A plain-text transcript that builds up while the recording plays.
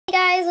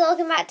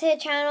welcome back to the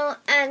channel,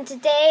 and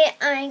today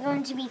I'm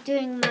going to be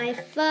doing my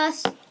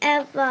first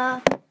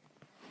ever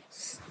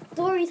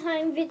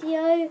storytime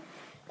video.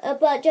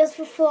 But just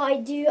before I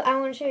do, I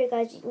want to show you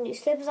guys the new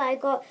slippers I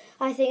got.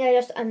 I think they're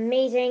just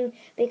amazing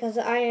because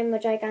I am a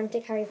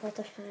gigantic Harry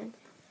Potter fan.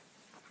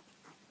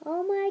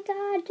 Oh my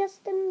god,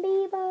 Justin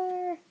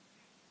Bieber!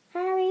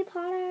 Harry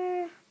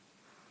Potter!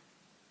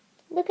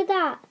 Look at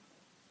that!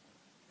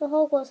 The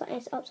Hogwarts sign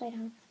is upside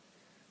down.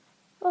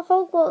 A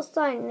Hogwarts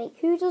sign, like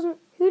who does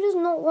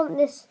not want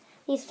these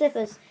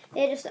slippers?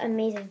 They're just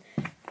amazing.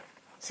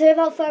 So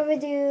without further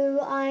ado,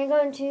 I'm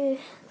going to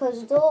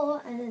close the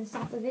door and then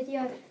start the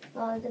video.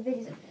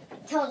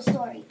 Tell the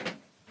story.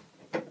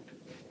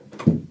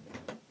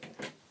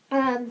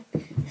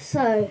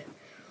 So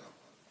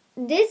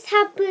this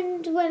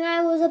happened when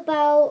I was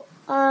about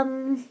I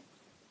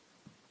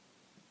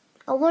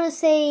want to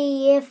say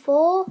year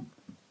 4.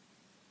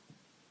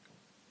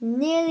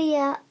 Nearly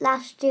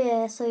last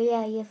year, so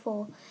yeah, year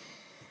 4.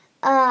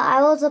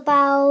 I was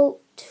about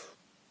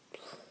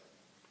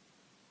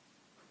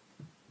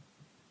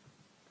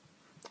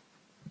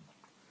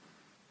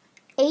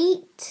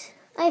 8,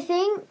 I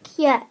think.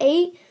 Yeah,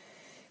 8.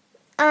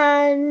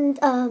 And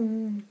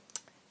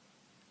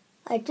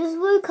I just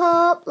woke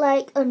up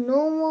like a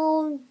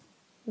normal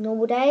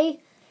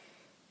day,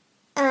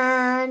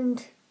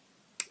 and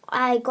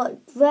I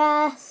got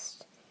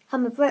dressed,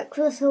 had my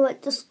breakfast, and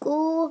went to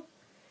school.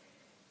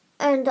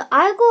 And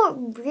I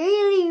got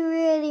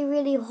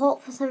really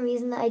hot for some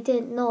reason that I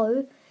didn't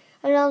know.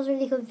 And I was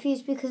really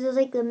confused because it was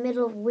like the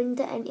middle of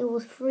winter and it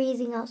was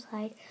freezing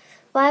outside.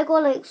 But I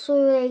got like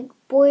so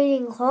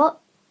boiling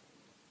hot.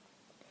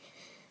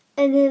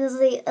 And then I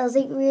was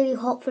really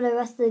hot for the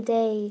rest of the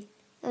day.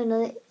 And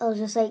I was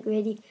just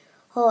really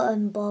hot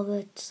and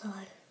bothered. So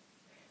I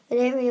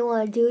didn't really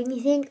want to do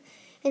anything.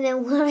 And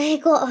then when I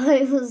got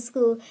home from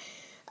school,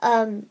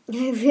 I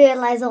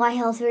realised I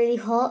was really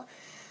hot.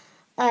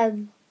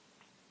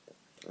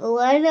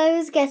 When I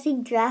was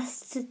getting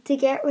dressed to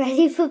get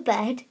ready for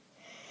bed,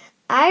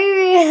 I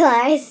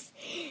realised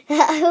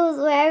that I was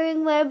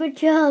wearing my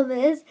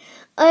pyjamas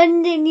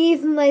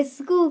underneath my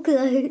school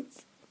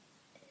clothes.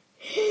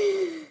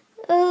 I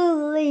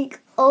was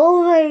like,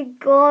 oh my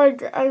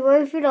god, I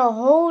went through the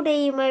whole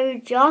day in my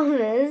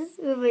pyjamas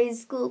with my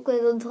school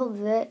clothes on top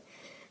of it,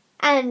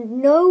 and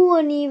no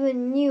one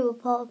even knew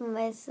apart from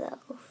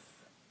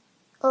myself.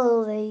 I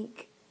was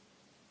like,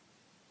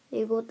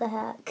 what the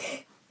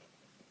heck?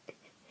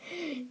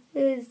 It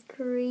was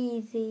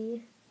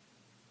crazy.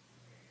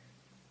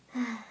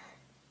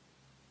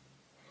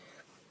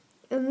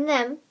 And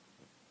then,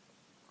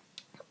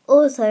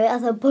 also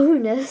as a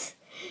bonus,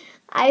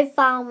 I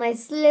found my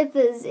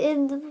slippers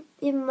in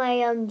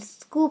my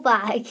school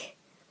bag.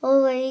 I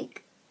was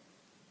like,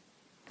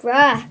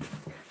 bruh.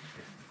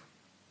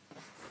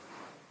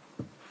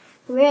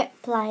 Rip,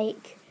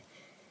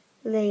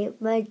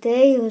 my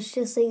day was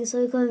just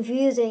so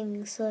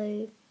confusing,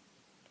 so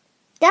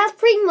that's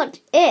pretty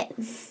much it.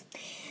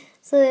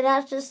 So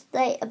that's just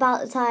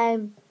about the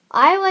time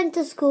I went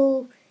to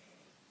school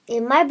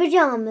in my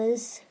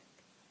pyjamas.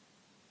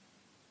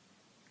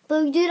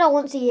 But we do that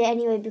once a year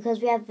anyway because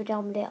we have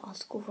pajama day at our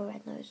school for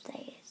Red Nose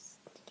Day.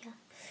 Yeah.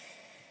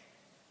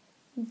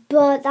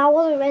 But that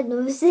wasn't Red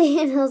Nose Day,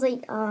 and I was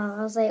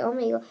like, oh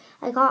my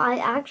god, I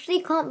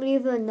actually can't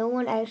believe that no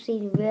one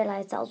actually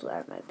realized I was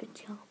wearing my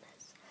pajamas.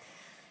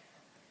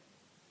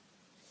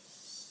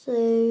 So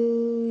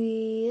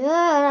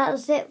yeah,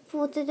 that's it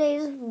for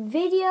today's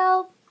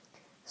video.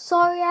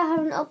 Sorry I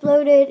haven't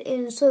uploaded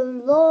in so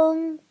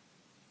long.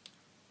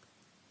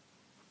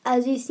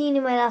 As you've seen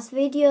in my last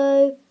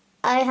video,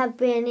 I have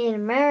been in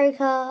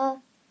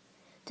America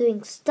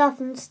doing stuff.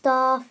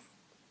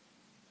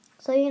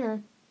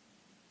 So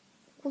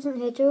wasn't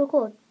here to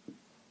record.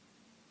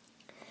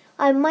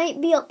 I might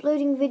be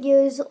uploading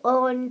videos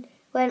on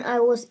when I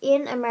was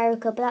in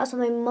America, but that's on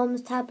my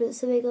mum's tablet,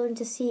 so we're going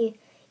to see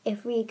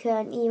if we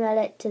can email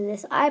it to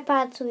this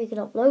iPad so we can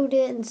upload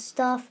it and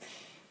stuff.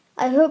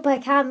 I hope I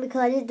can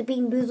because I did the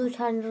Bean Boozled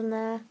challenge on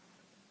there.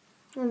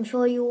 I'm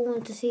sure you all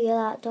want to see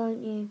that,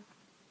 don't you?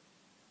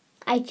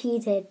 I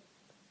cheated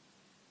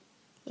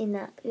in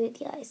that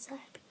video, so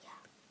yeah.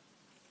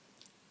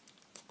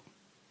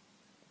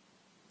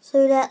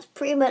 So that's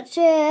pretty much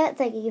it.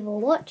 Thank you for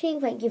watching.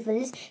 Thank you for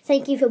listening.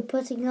 Thank you for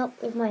putting up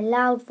with my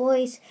loud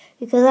voice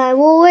because I'm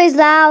always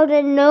loud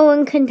and no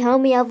one can tell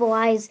me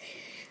otherwise.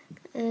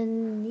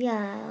 And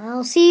yeah,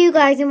 I'll see you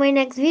guys in my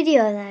next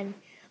video then.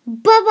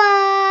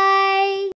 Bye-bye!